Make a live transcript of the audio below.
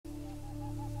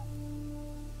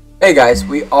Hey guys,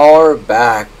 we are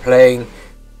back playing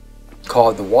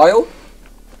called The Wild.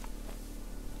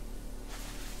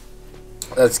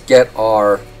 Let's get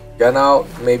our gun out.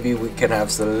 Maybe we can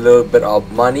have a little bit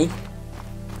of money.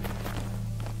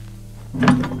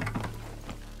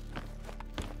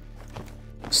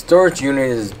 Storage unit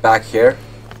is back here.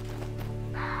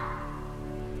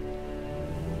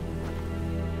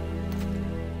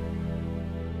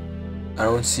 I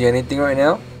don't see anything right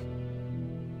now.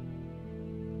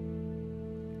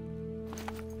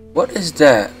 What is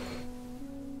that?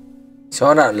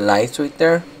 Saw that lights right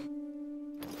there?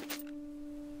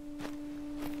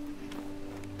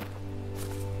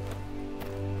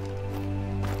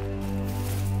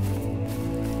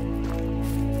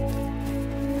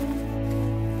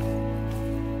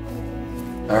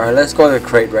 Alright, let's go to the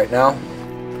crate right now.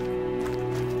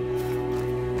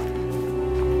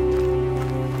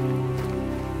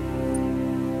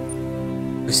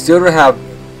 We still don't have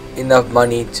enough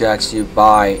money to actually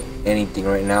buy anything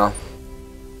right now.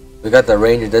 We got the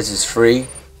Ranger, this is free.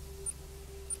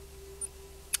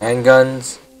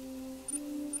 Handguns.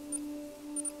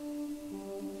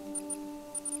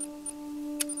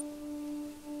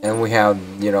 And we have,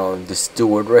 you know, the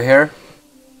steward right here.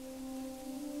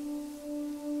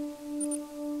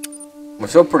 We're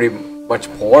still pretty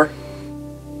much poor.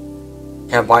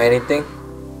 Can't buy anything.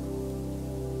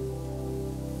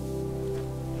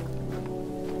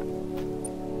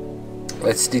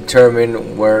 Let's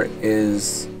determine where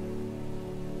is...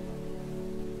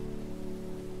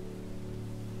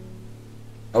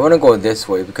 I want to go this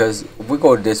way because if we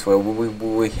go this way,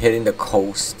 we're hitting the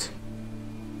coast.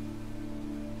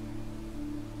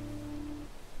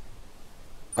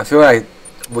 I feel like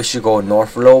we should go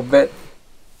north a little bit.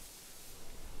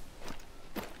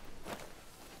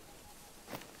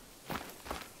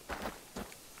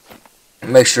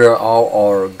 Make sure all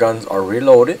our guns are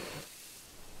reloaded.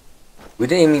 We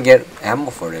didn't even get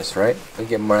ammo for this, right? We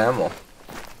get more ammo.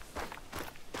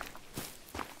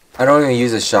 I don't even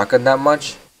use a shotgun that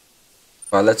much.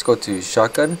 But let's go to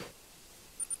shotgun.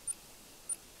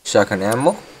 Shotgun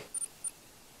ammo.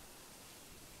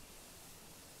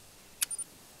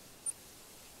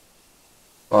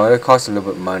 Oh, it costs a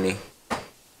little bit of money.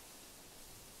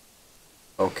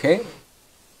 Okay.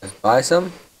 Let's buy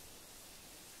some.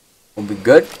 We'll be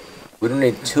good. We don't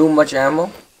need too much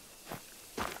ammo.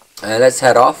 And let's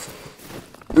head off.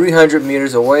 300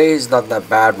 meters away is not that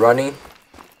bad running.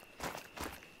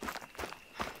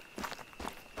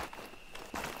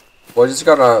 We're just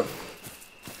gonna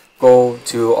go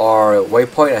to our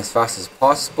waypoint as fast as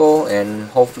possible, and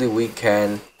hopefully we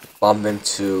can bump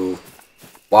into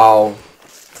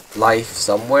wildlife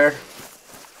somewhere.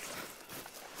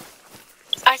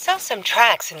 I saw some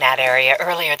tracks in that area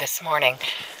earlier this morning.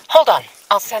 Hold on,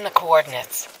 I'll send the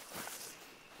coordinates.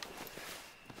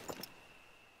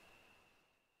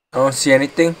 I don't see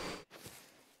anything.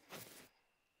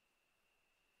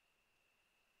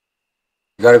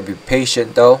 You gotta be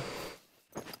patient though.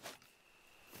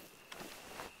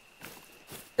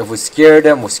 If we scare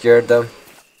them, we'll scare them.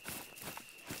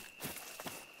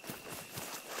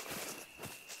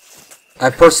 I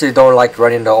personally don't like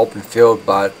running the open field,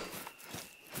 but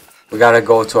we gotta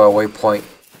go to our waypoint.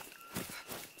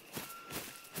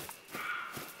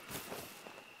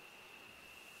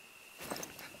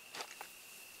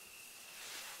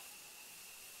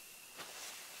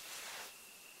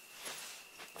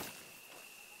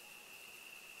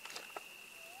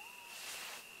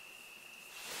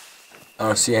 I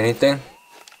don't see anything.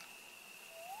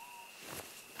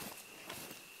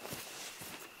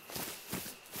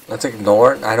 Let's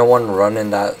ignore it. I don't want to run in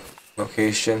that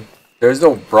location. There's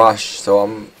no brush, so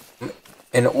I'm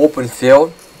in an open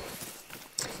field.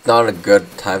 Not a good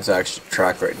time to actually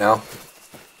track right now.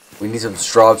 We need some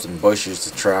shrubs and bushes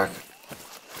to track.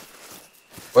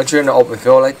 Once you're in an open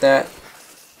field like that,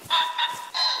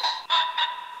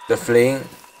 they're fleeing.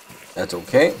 That's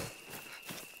okay.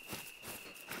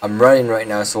 I'm running right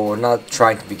now, so we're not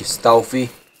trying to be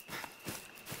stealthy.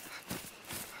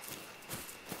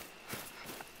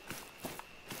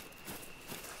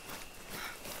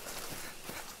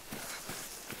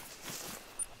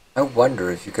 I wonder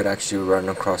if you could actually run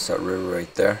across that river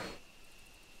right there.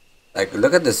 Like,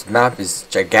 look at this map, it's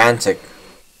gigantic.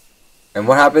 And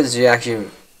what happens if you actually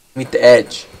meet the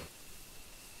edge?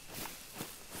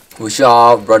 We should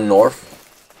all run north.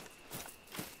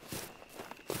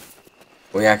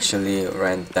 We actually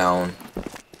ran down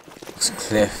this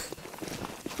cliff.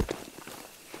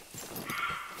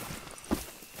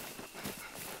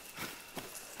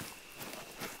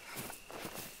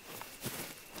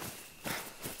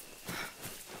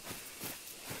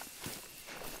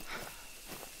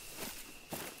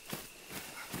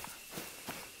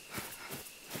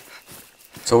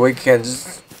 so we can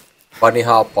just bunny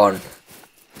hop on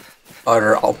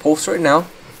other outposts right now.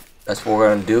 That's what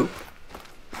we're gonna do.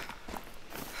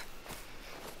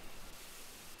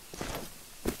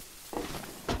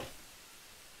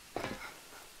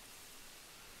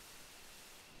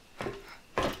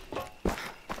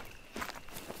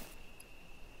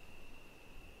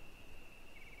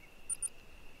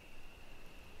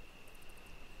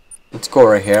 Let's go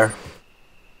right here.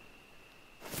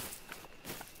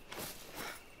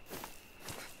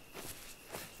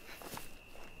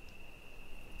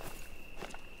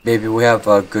 Maybe we have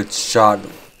a good shot.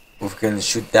 We can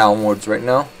shoot downwards right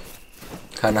now.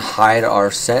 Kind of hide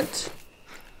our scent.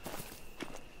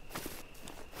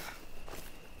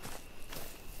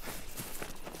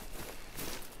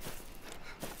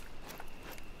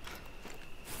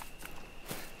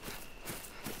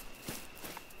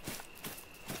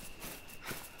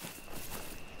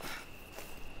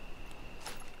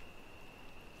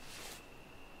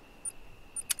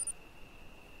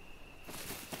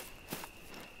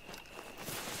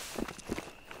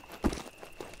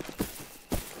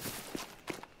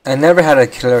 I never had a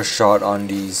killer shot on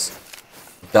these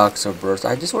ducks or birds.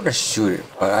 I just want to shoot it,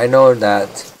 but I know that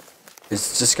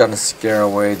it's just gonna scare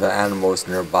away the animals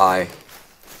nearby.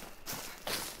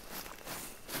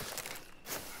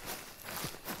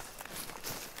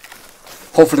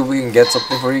 Hopefully we can get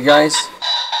something for you guys.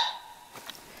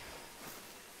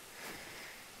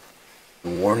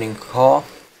 Warning call.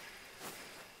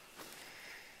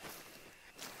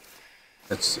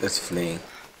 It's fleeing.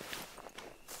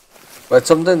 But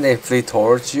sometimes they flee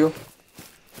towards you.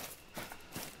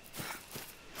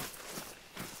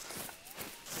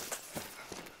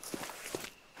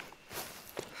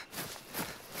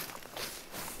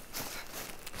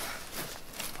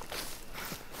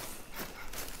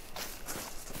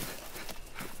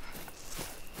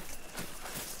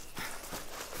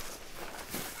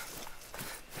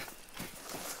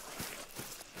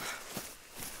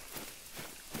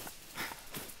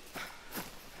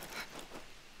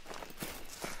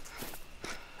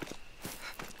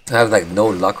 I have like no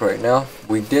luck right now.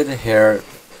 We did hear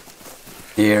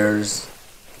deers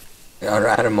and other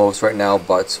animals right now,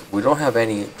 but we don't have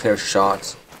any clear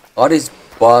shots. All these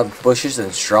bushes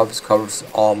and shrubs covers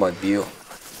all my view.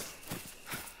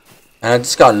 And I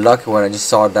just got lucky when I just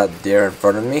saw that deer in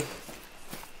front of me.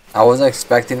 I wasn't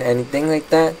expecting anything like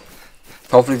that.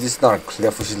 Hopefully this is not a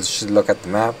cliff. We should look at the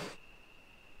map.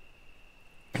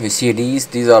 You see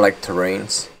these are like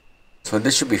terrains. So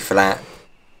this should be flat.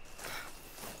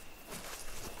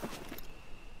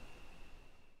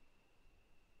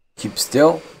 Keep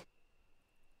still.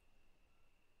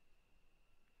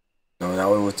 No, that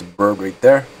one was a bird right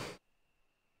there.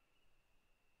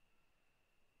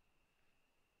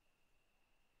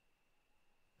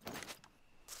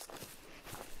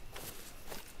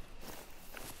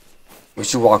 We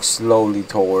should walk slowly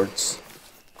towards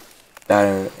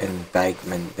that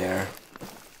embankment there.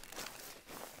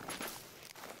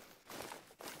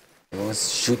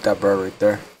 Let's shoot that bird right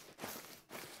there.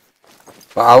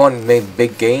 But I want to make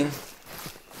big gain.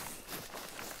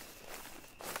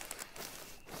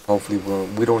 Hopefully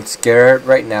we don't scare it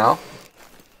right now.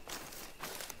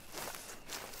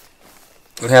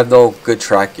 We have no good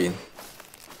tracking.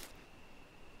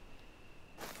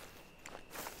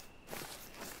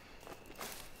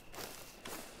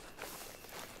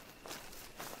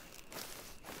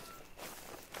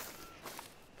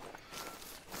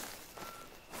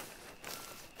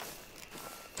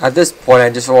 At this point,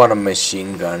 I just want a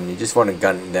machine gun. You just want to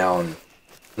gun it down,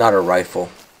 not a rifle.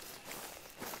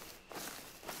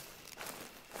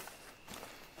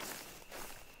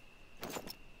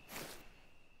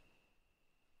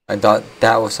 I thought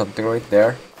that was something right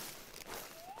there.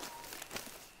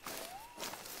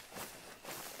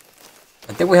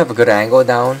 I think we have a good angle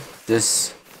down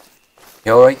this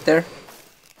hill right there.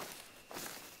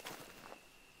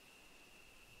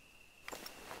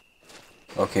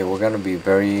 Okay, we're gonna be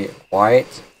very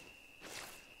quiet.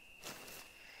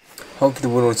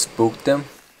 Hopefully we don't spook them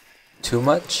too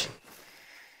much.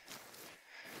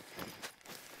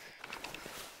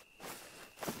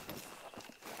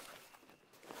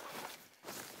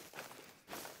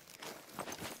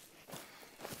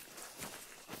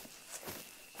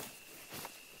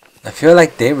 I feel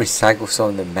like they recycle some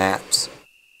of the maps.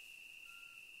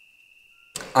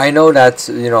 I know that,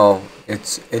 you know,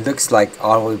 it looks like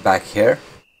all the way back here,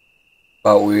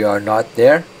 but we are not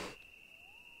there.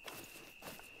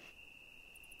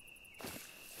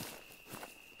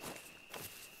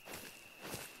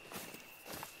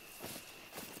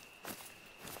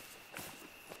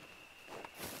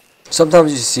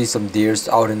 Sometimes you see some deers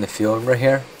out in the field right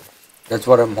here. That's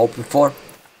what I'm hoping for.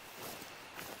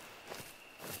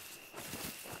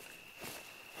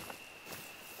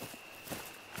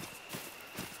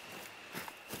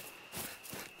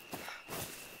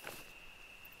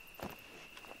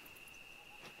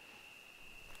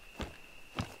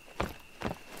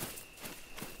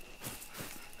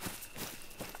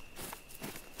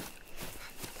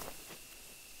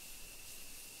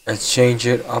 Let's change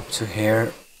it up to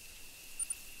here.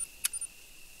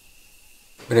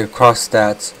 With the cross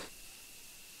stats.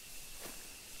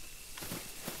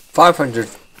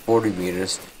 540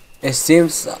 meters. It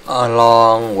seems a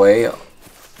long way,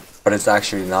 but it's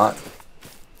actually not.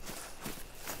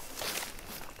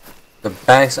 The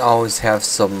banks always have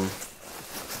some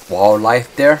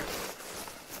wildlife there.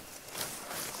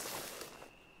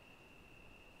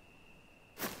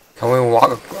 Can we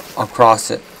walk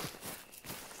across it?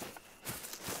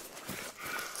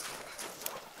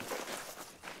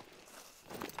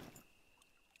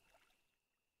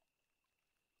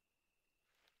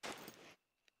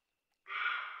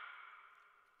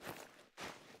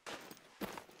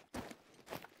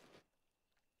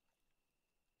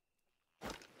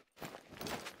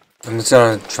 I'm just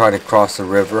gonna try to cross the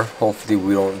river. Hopefully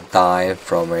we don't die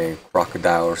from a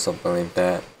crocodile or something like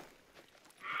that.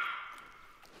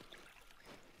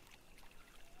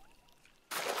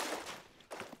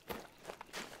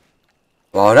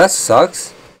 Wow, that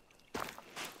sucks.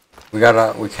 We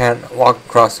can't walk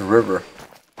across the river.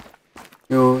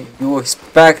 You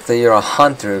expect that you're a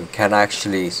hunter can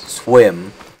actually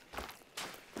swim.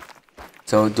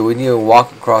 So do we need to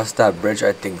walk across that bridge?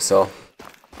 I think so.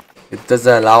 It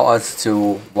doesn't allow us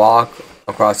to walk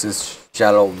across this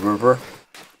shallow river.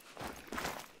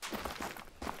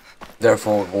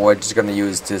 Therefore, we're just gonna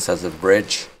use this as a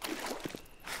bridge.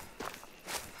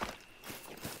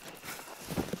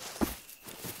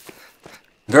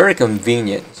 Very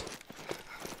convenient.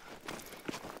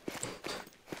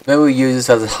 Maybe we use this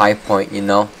as a high point, you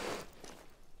know?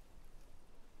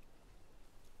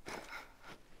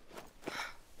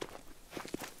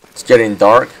 It's getting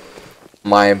dark.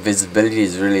 My visibility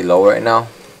is really low right now.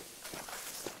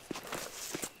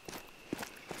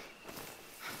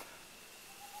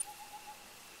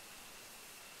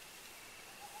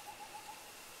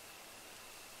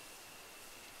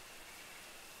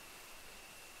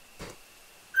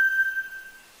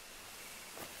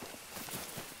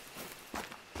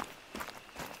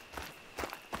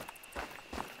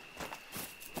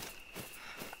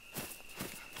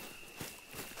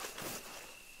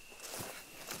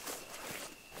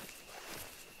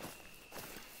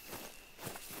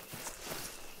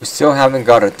 We still haven't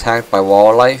got attacked by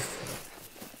wildlife.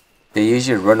 They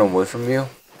usually run away from you.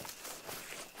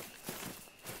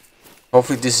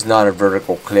 Hopefully this is not a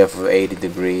vertical cliff of 80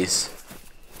 degrees.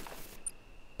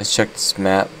 Let's check this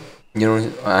map. You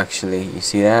know, actually, you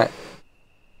see that?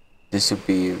 This would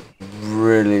be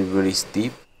really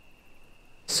steep.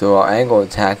 So our angle of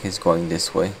attack is going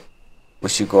this way. We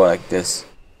should go like this.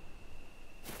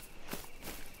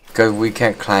 Because we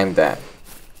can't climb that.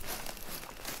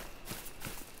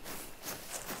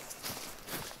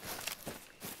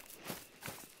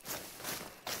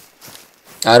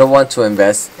 I don't want to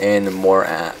invest in more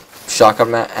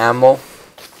shotgun ammo.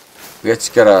 We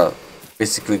just gotta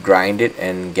basically grind it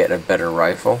and get a better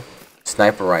rifle,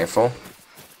 sniper rifle,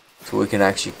 so we can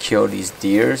actually kill these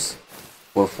deers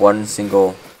with one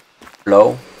single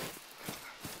blow.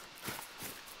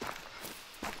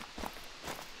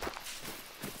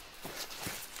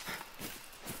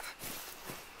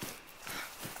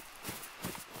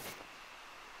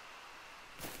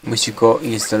 We should go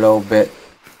east a little bit.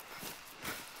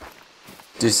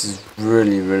 This is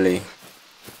really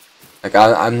like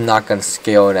I'm not gonna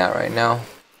scale that right now.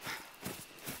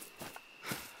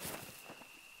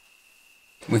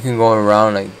 We can go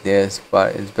around like this,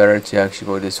 but it's better to actually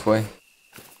go this way.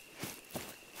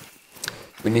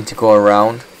 We need to go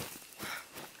around.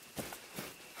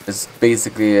 It's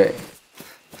basically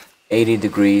 80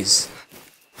 degrees,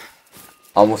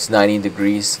 almost 90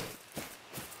 degrees.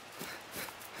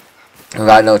 I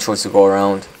got no choice to go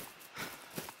around.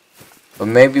 But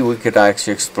maybe we could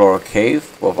actually explore a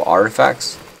cave with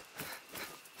artifacts.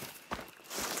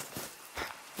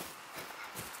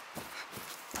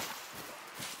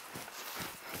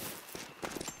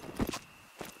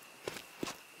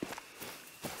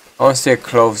 I want to stay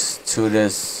close to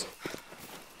this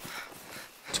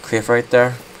cliff right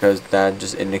there, because that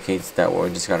just indicates that we're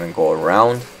just gonna go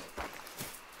around.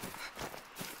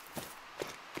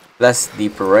 Less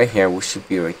deeper right here, we should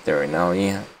be right there right now.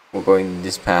 Yeah, we're going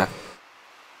this path.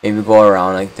 Maybe go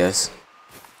around like this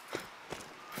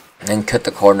and cut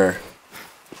the corner.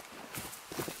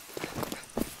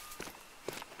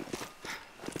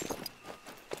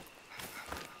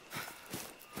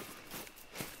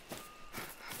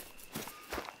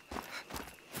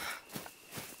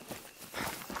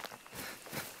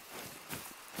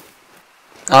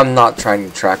 I'm not trying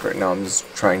to track right now. I'm just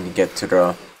trying to get to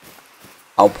the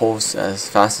outpost as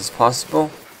fast as possible.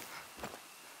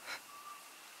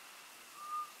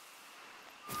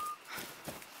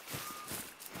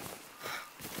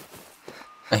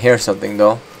 I hear something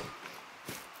though.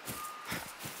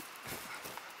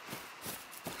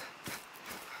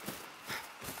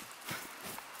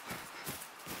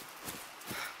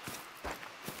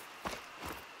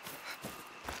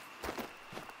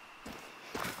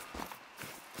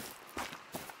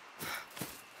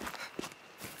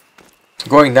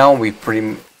 Going down will be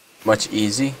pretty much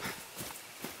easy.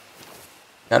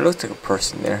 That looks like a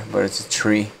person there, but it's a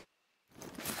tree.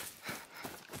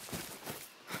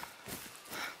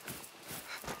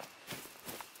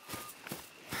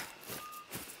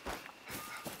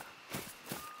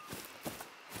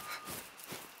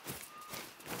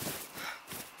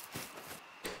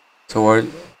 So we're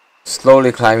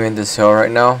slowly climbing this hill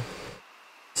right now.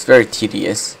 It's very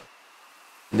tedious.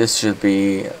 This should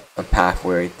be a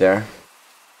pathway right there.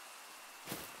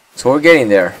 So we're getting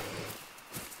there.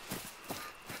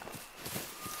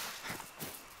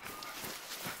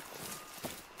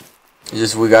 It's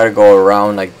just we gotta go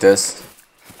around like this.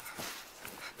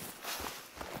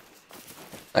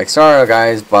 Like, sorry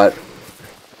guys, but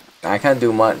I can't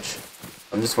do much.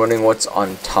 I'm just wondering what's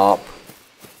on top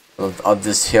of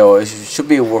this hill. It should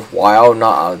be worthwhile,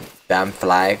 not a damn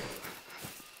flag.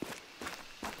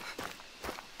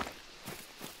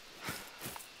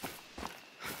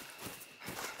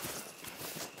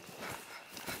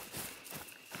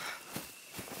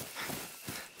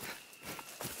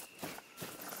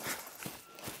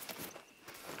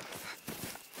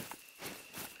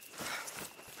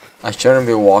 I shouldn't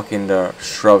be walking the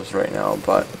shrubs right now,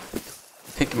 but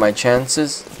taking my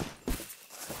chances.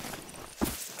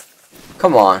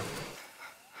 Come on.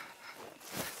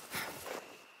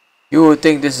 You would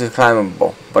think this is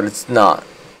climbable, but it's not.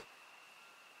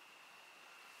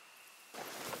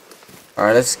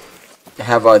 Alright, let's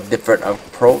have a different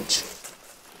approach.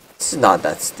 This is not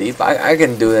that steep. I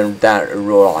can do that in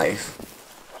real life.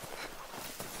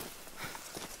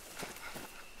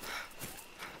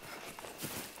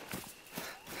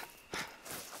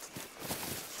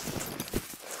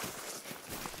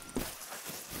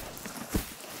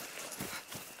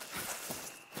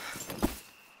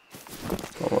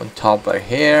 Go on top right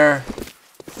here.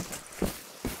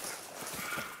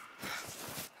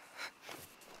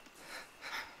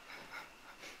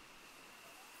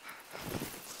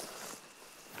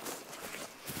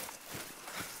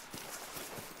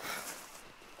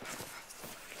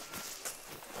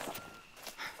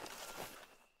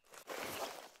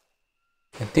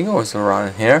 I think it was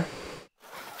around here.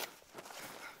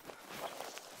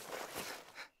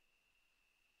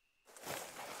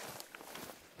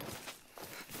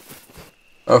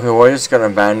 Okay, we're just gonna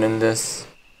abandon this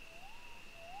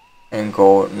and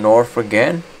go north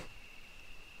again.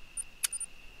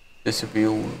 This would be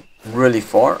really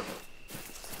far.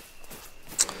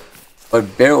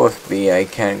 But bear with me, I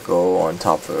can't go on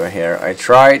top of it here. I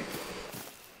tried.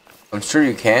 I'm sure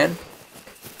you can.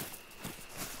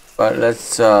 But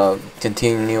let's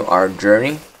continue our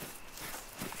journey.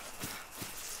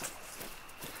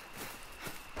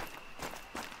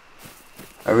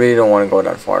 I really don't want to go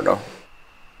that far though.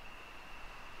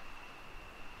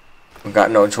 I've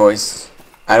got no choice.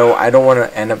 I don't want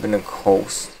to end up in the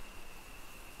coast.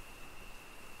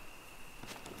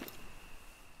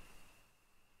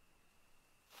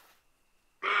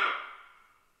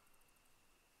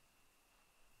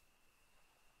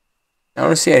 I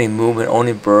don't see any movement,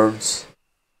 only birds.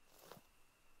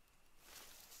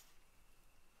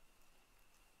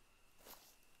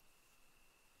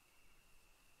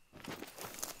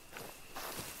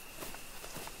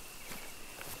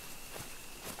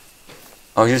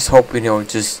 I was just hoping it would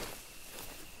just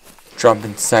jump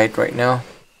in sight right now.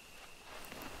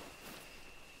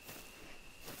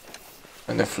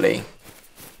 And the flee.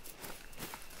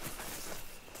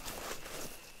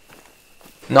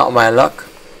 Not my luck.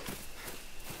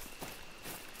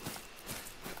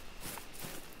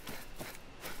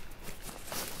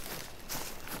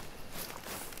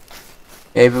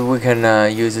 Maybe we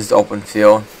can use this open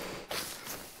field.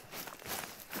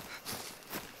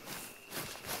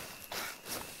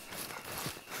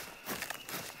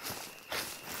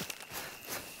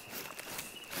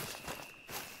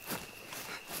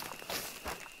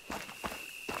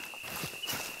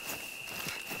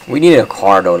 We need a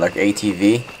car though, like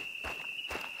ATV.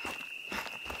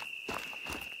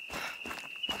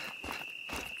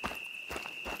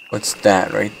 What's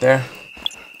that right there?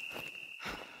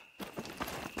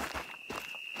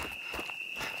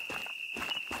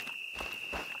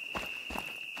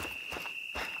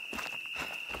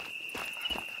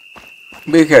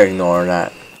 We can ignore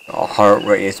that. Our heart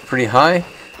rate is pretty high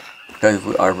because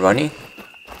we are running.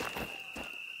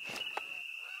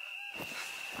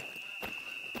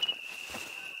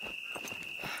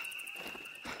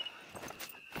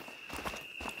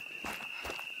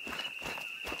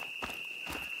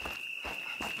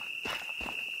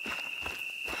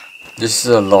 This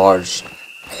is a large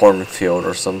cornfield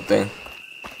or something.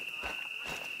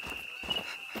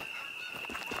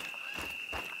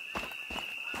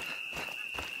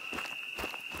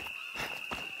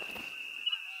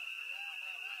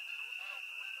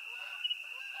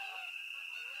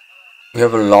 We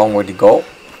have a long way to go.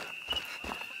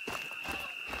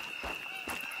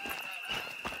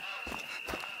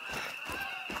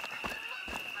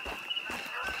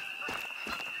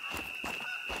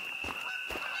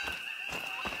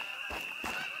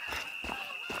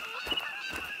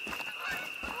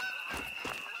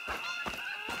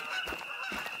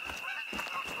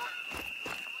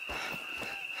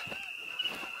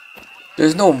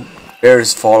 There's no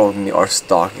bears following me or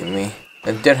stalking me.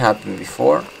 It did happen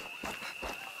before.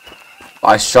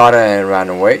 I shot it and ran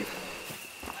away.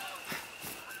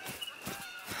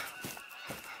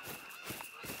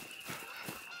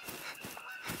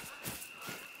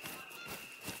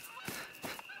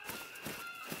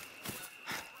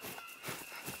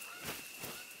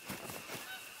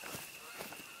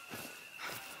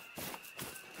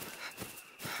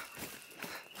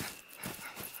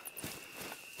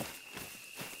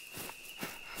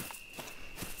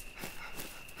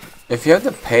 If you have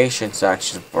the patience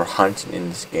actually for hunting in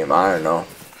this game, I don't know.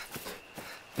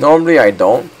 Normally I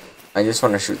don't. I just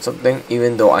want to shoot something.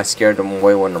 Even though I scare them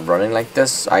away when I'm running like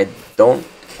this, I don't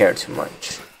care too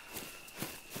much.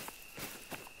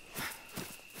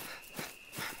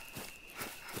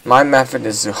 My method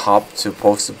is to hop to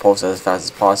post as fast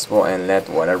as possible and let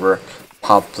whatever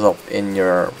pops up in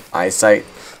your eyesight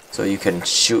so you can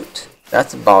shoot.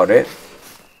 That's about it.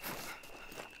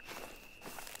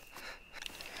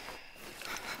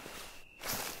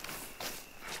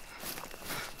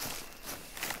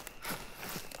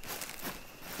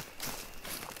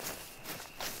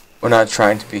 We're not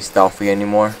trying to be stealthy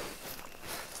anymore.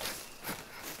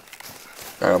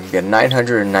 We get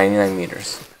 999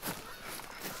 meters.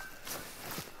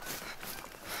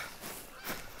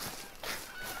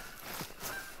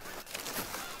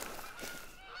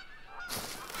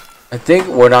 I think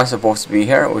we're not supposed to be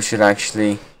here. We should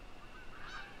actually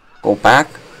go back.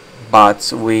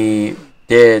 But we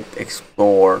did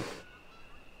explore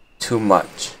too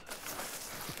much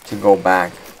to go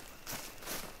back.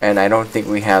 And I don't think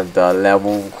we have the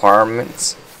level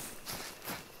requirements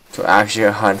to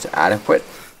actually hunt adequate.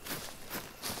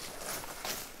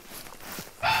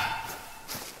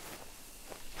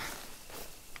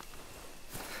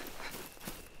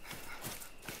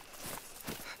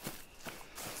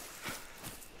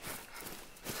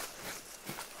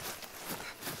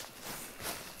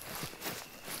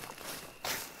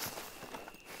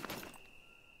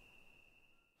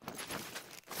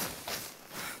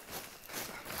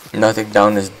 Nothing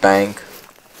down this bank.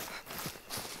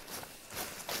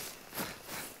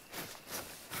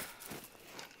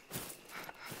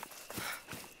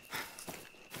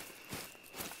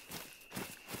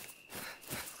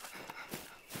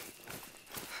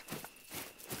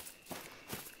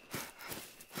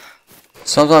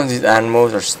 Sometimes these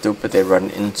animals are stupid. They run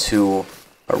into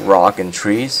a rock and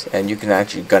trees and you can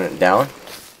actually gun it down.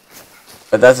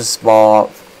 But that's a small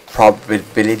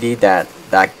probability that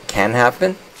that can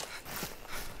happen.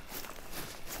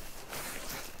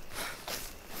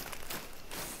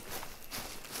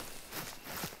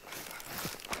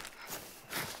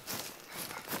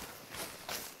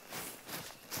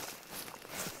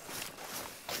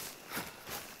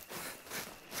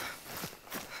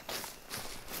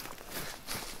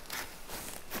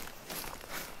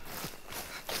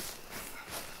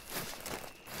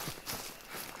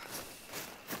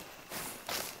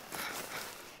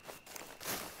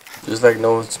 There's like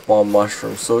no small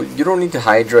mushrooms, so you don't need to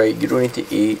hydrate, you don't need to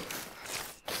eat.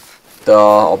 The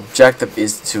objective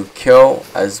is to kill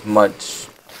as much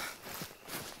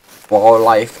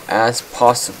wildlife as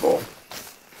possible.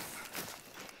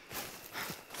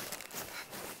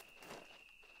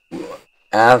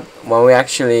 And when we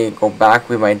actually go back,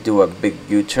 we might do a big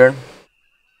U-turn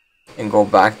and go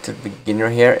back to the beginner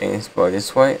here and explore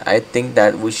this way. I think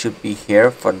that we should be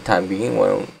here for the time being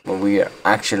when we are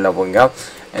actually leveling up,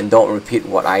 and don't repeat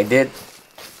what I did.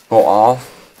 Go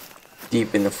off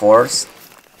deep in the forest.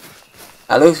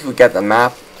 At least we get the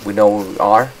map, we know where we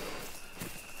are.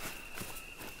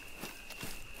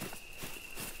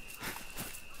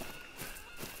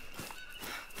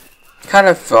 kind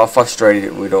of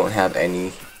frustrated we don't have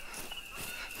any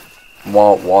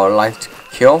wildlife to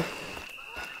kill.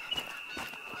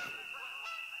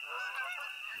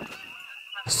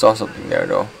 I saw something there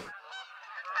though.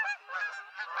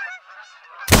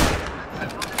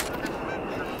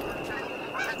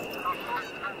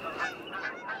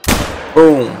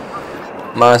 Boom!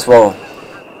 Might as well.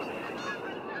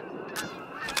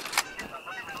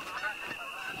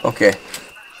 Okay.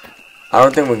 I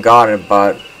don't think we got it,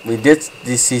 but we did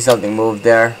see something move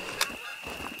there.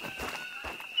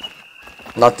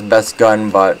 Not the best gun,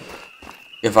 but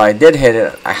if I did hit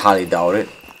it, I highly doubt it.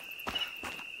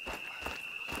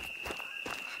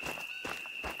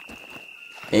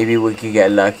 Maybe we could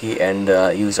get lucky and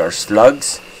use our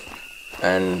slugs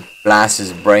and blast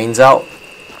his brains out.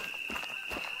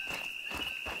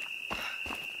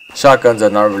 Shotguns are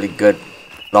not really good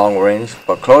long range,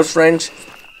 but close range,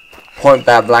 point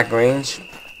blank range,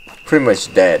 pretty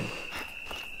much dead.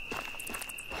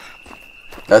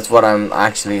 That's what I'm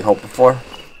actually hoping for.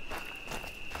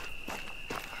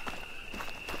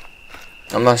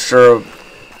 I'm not sure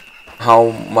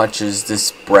how much is this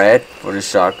spread for the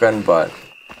shotgun, but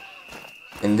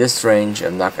in this range,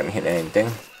 I'm not gonna hit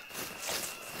anything.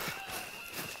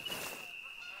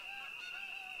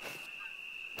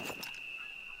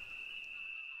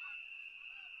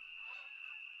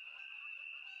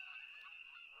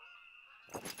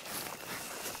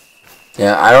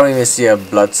 Yeah, I don't even see a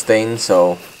blood stain,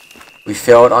 so we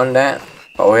failed on that.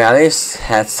 But we at least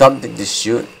had something to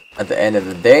shoot at the end of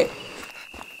the day.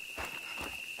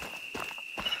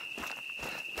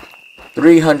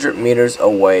 300 meters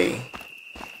away.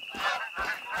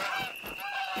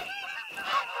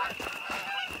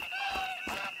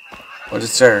 We're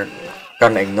just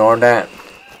gonna ignore that.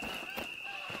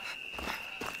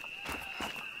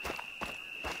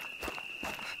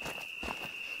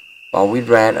 Well, we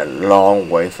ran a long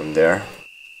way from there.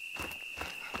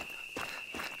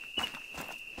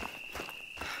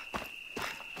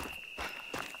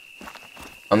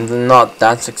 I'm not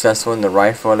that successful in the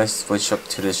rifle. Let's switch up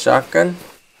to the shotgun.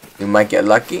 We might get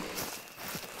lucky.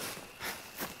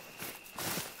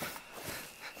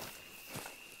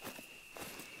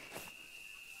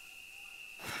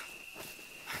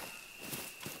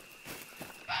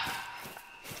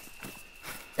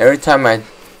 Every time I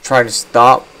try to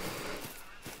stop,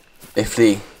 they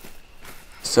flee.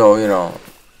 So, you know,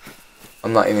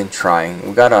 I'm not even trying.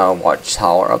 We got a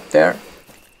watchtower up there.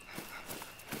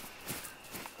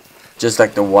 Just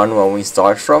like the one when we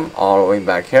start from, all the way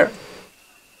back here.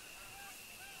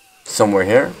 Somewhere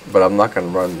here, but I'm not gonna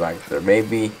run back there.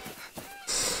 Maybe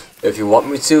if you want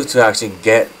me to actually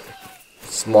get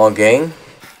small game.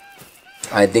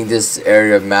 I think this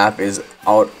area map is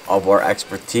out of our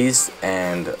expertise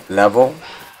and level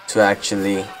to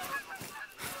actually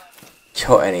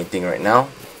kill anything right now.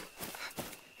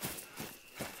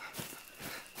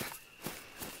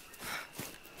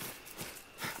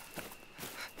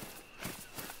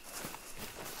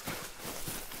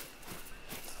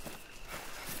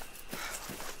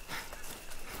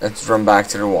 Let's run back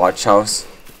to the watch house.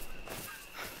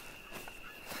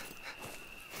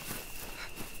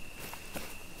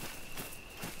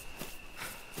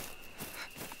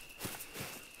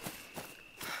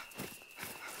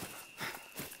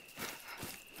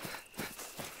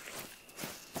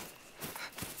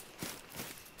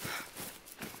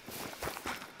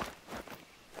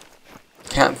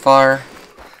 Campfire.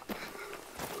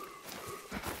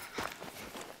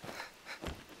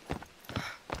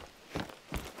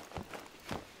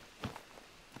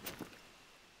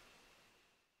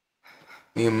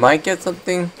 We might get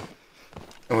something,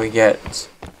 and we get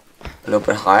a little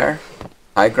bit higher,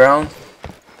 high ground.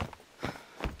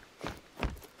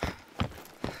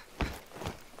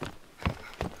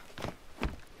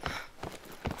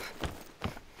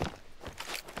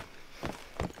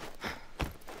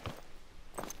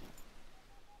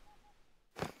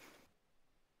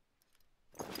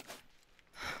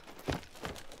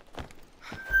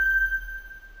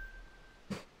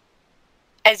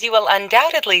 As you will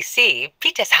undoubtedly see,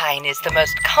 Petershain is the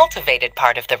most cultivated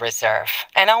part of the reserve,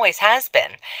 and always has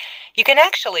been. You can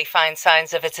actually find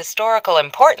signs of its historical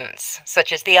importance,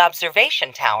 such as the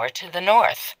observation tower to the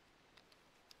north.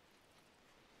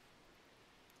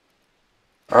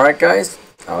 Alright guys,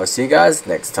 I'll see you guys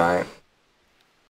next time.